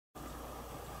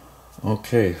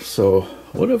Okay, so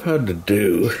what I've had to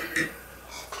do,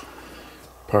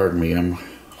 pardon me, I'm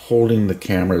holding the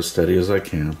camera as steady as I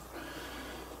can,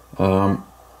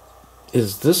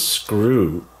 is this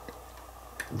screw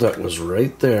that was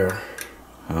right there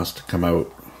has to come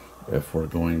out if we're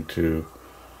going to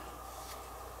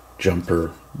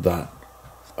jumper that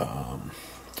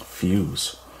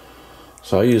fuse.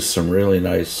 So I used some really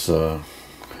nice, hang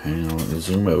on, let me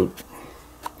zoom out,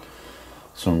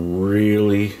 some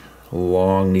really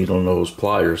long needle nose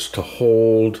pliers to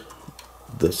hold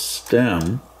the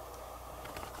stem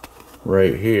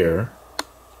right here,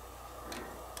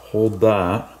 hold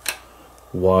that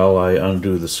while I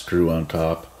undo the screw on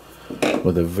top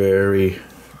with a very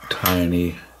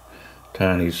tiny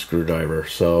screwdriver.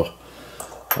 So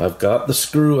I've got the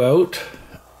screw out,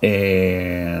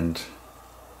 and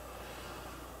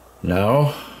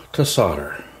now to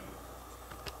solder.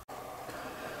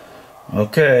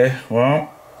 Okay,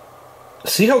 well,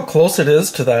 see how close it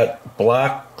is to that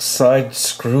black side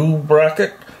screw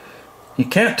bracket? You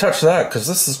can't touch that because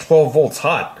this is 12 volts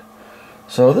hot.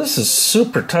 So this is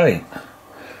super tight.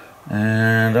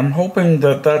 And I'm hoping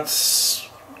that that's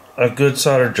a good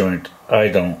solder joint. I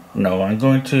don't know. I'm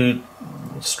going to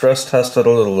stress test it a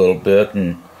little bit,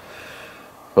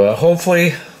 but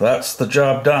hopefully that's the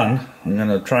job done. I'm going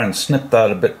to try and snip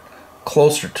that a bit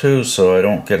closer too so I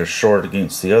don't get a short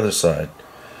against the other side.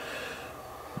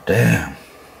 Damn.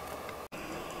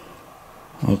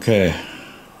 Okay,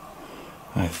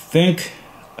 I think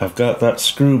I've got that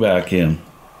screw back in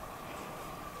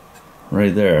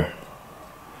right there.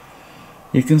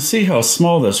 You can see how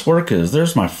small this work is.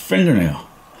 There's my fingernail.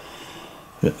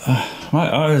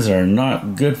 My eyes are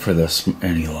not good for this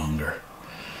any longer.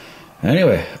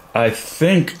 Anyway, I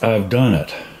think I've done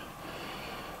it.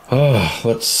 Oh,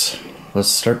 let's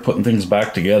start putting things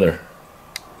back together.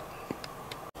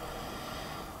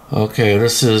 Okay,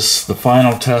 this is the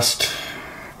final test,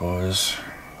 boys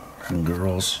and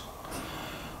girls.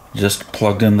 Just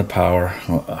plugged in the power.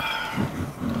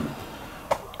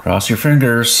 Cross your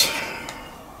fingers.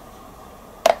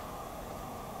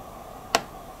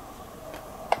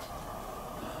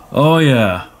 Oh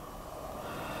yeah.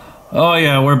 Oh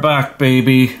yeah, we're back,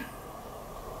 baby.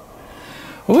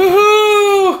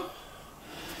 Woohoo!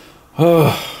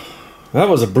 Oh, that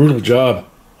was a brutal job.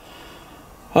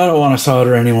 I don't want to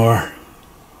solder anymore.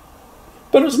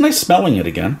 But it was nice smelling it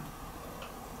again.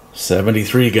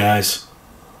 73, guys.